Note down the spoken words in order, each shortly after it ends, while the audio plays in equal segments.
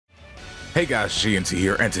Hey guys, GNT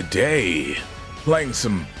here, and today, playing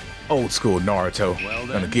some old school Naruto. Well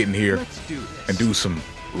then, gonna get in here let's do this. and do some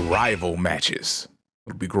rival matches.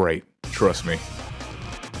 It'll be great. Trust me.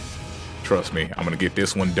 Trust me, I'm gonna get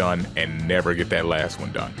this one done and never get that last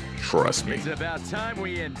one done. Trust me. It's about time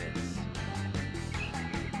we end this.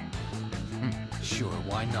 Sure,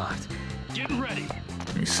 why not? Get ready.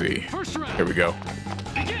 Let me see. First round. Here we go.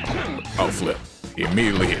 Oh, flip. He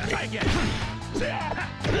immediately hit me.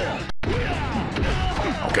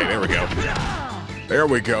 Okay, there we go. There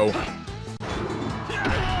we go.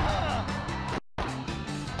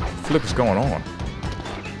 Flip is going on.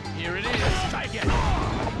 Here it is.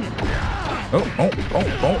 Oh, oh,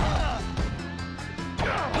 oh, oh.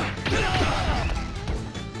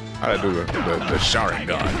 How'd I do the shotting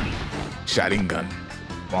gun? Shotting gun.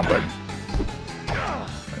 Wrong button.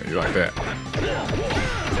 You like that?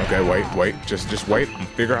 Okay, wait. Just wait and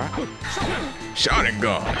figure out. Shotting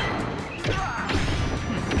gun.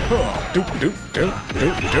 Doop.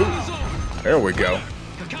 There we go.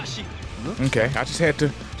 Kakashi. Okay, I just had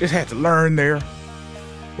to learn there.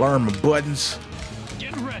 Learn my buttons.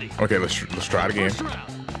 Get ready. Okay, let's try it again. First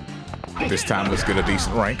round. This time, let's get a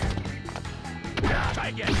decent rank. Try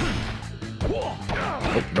again.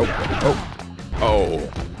 Nope. Oh,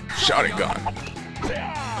 shotting gun.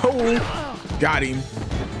 Oh, got him.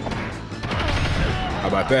 How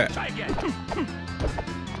about that? Try again.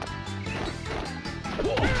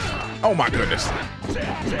 Oh my goodness.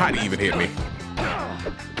 How'd he even hit me?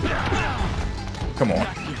 Come on.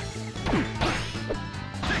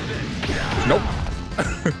 Nope.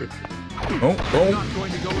 Oh. Not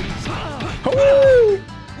going to go easy. Oh.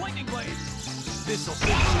 Lightning blade. This'll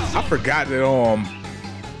I forgot that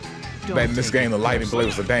that in this game the lightning blade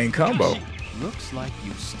was a dang combo. Looks like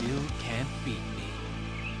you still can't beat me.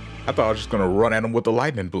 I thought I was just gonna run at him with the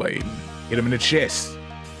lightning blade. Hit him in the chest.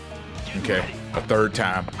 Okay, a third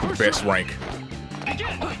time. Best rank.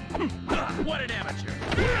 What an amateur.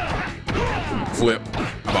 Flip.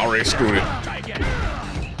 I've already screwed it. Try again.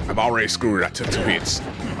 I've already screwed it. I took 2 hits.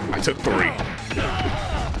 I took 3.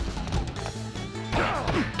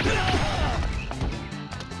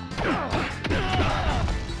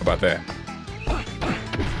 How about that?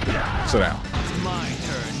 Sit down. It's my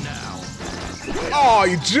turn now. Oh,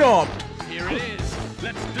 you jumped! Here it is.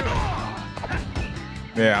 Let's do it.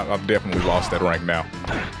 Yeah, I've definitely lost that rank now.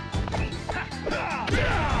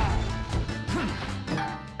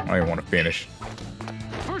 I don't even want to finish.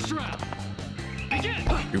 First round. Begin.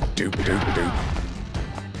 Doop.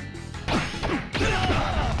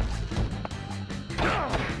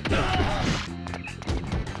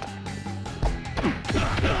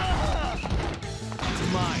 It's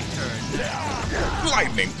my turn now.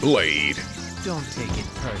 Lightning blade. Don't take it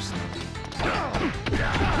personally.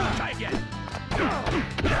 Try again.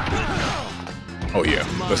 Oh yeah,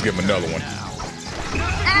 let's give him another one.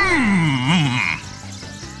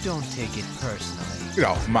 Don't take it personally. Get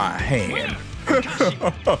off my hand.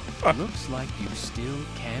 Looks like you still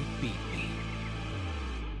can't beat me.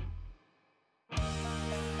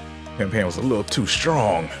 Pimpan was a little too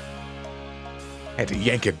strong. Had to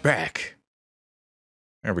yank it back.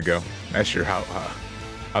 There we go. That's your I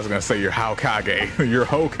was gonna say your Hokage, your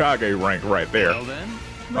Hokage rank right there. Well then,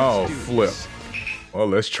 Oh, let's do flip. this. Well,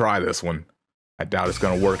 let's try this one. I doubt it's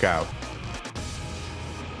gonna work out.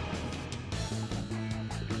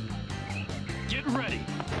 Get ready.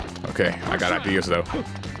 Okay, I got ideas though.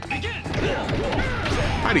 Begin.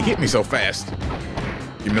 How'd he hit me so fast?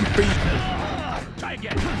 Give me them feet. Try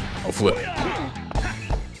again. Oh, flip.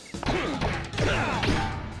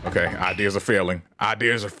 Okay, ideas are failing.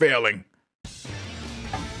 Ideas are failing.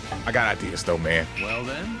 I got ideas though, man. Well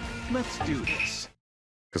then, let's do this.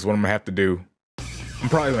 Because what I'm gonna have to do, I'm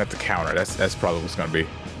probably gonna have to counter. That's probably what's gonna be.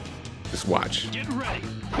 Just watch. Get ready.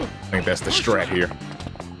 I think that's the strat here.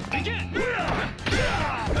 Begin.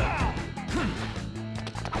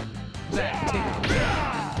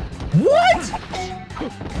 What?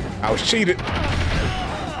 I was cheated.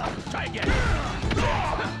 Try again.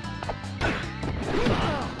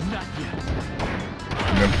 Not yet.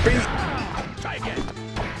 And them feet. Try again.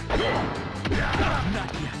 Not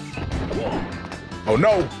yet. Oh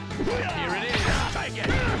no. Here it is. Try again.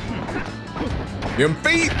 Them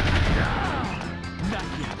feet. Not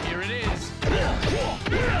yet. Here it is.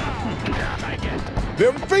 Try again.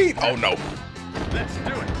 Them feet. Oh no. Let's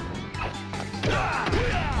do it.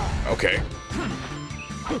 Okay.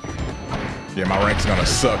 Yeah, my rank's gonna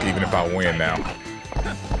suck even if I win now. Not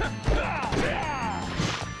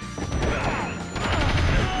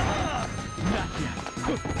yet.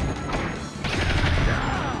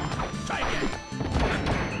 Try again.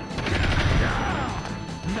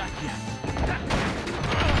 Not yet.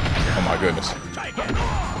 Oh my goodness.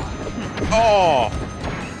 Oh,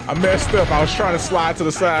 I messed up. I was trying to slide to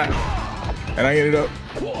the side, and I ended up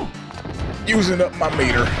using up my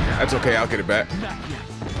meter. That's okay. I'll get it back.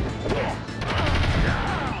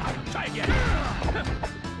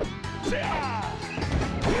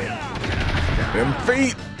 Them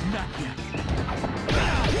feet.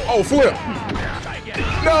 Oh, flip.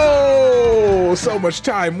 No! So much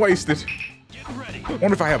time wasted.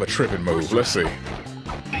 Wonder if I have a tripping move. Let's see.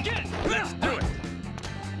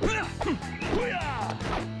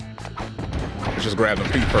 Let's just grab the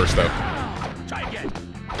feet first, though.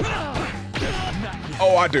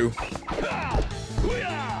 Oh, I do.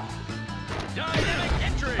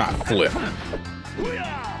 Not flip.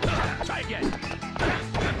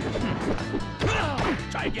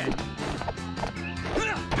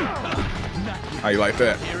 How you like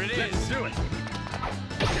that? Here it is. Do it.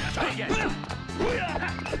 Try again.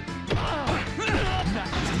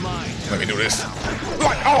 Let me do this.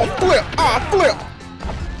 Like, oh, flip! Ah, flip!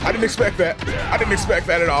 I didn't expect that. I didn't expect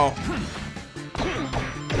that at all.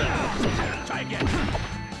 Try again.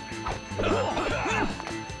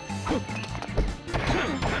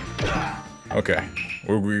 Okay.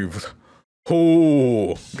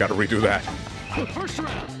 Oh, gotta redo that. First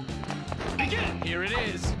round. Begin. Here it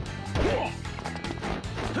is.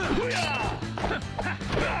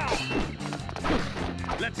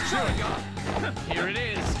 Let's do it. Here it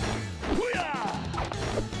is.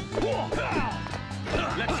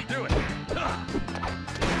 Let's do it.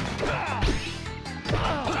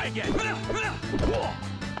 Try again.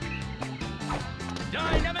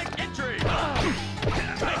 Dynamic entry.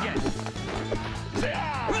 Try again.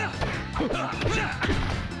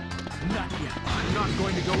 Not yet. I'm not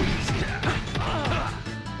going to go easy.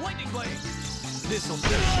 Lightning blade. This'll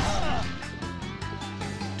do.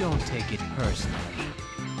 Don't take it personally.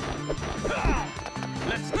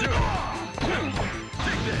 Let's do it.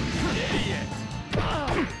 Take this, idiot.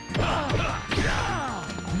 Not yet.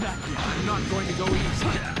 I'm not going to go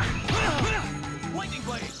easy. Lightning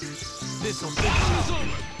blade. This'll do.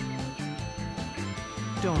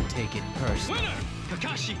 Don't take it personally. Winner,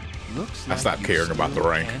 Kakashi. Looks I stopped caring about the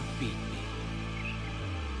rank. can't beat me.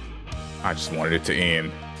 I just wanted it to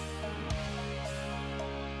end.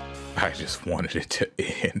 I just wanted it to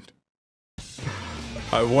end.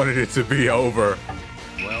 I wanted it to be over.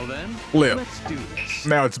 Well then, Flip. let's do this.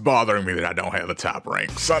 Now it's bothering me that I don't have the top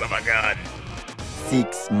rank. Son of a gun.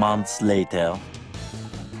 6 months later.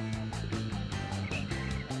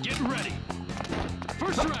 Get ready.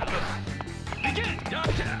 First round. Begin. Try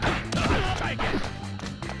again. Try again.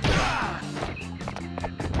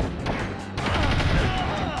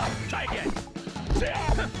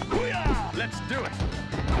 Let's do it.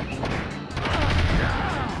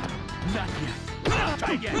 Not yet.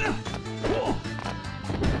 Try again.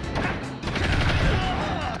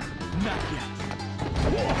 Not yet.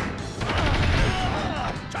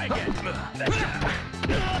 Try again.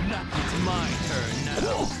 It's my turn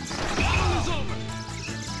now. It's over.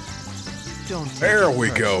 Don't take There it we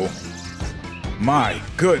go. My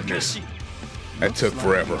goodness. That took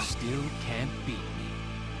forever. You still can't beat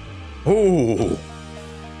me. Ooh.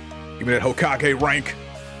 Give me that Hokage rank.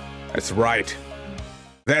 That's right.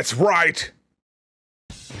 That's right.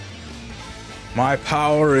 My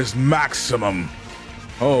power is maximum.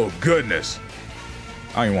 Oh, goodness.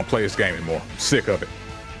 I don't even want to play this game anymore. I'm sick of it.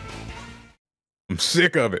 I'm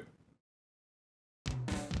sick of it.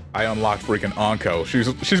 I unlocked freaking Anko.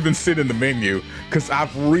 She's been sitting in the menu because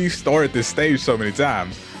I've restarted this stage so many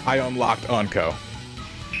times. I unlocked Anko.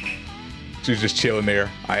 She's just chilling there.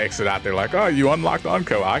 I exit out there like, oh, you unlocked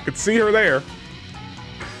Anko. I could see her there.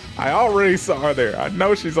 I already saw her there. I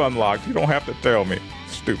know she's unlocked. You don't have to tell me.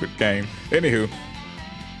 Stupid game. Anywho,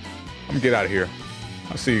 I'm gonna get out of here.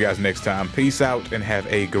 I'll see you guys next time. Peace out and have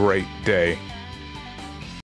a great day.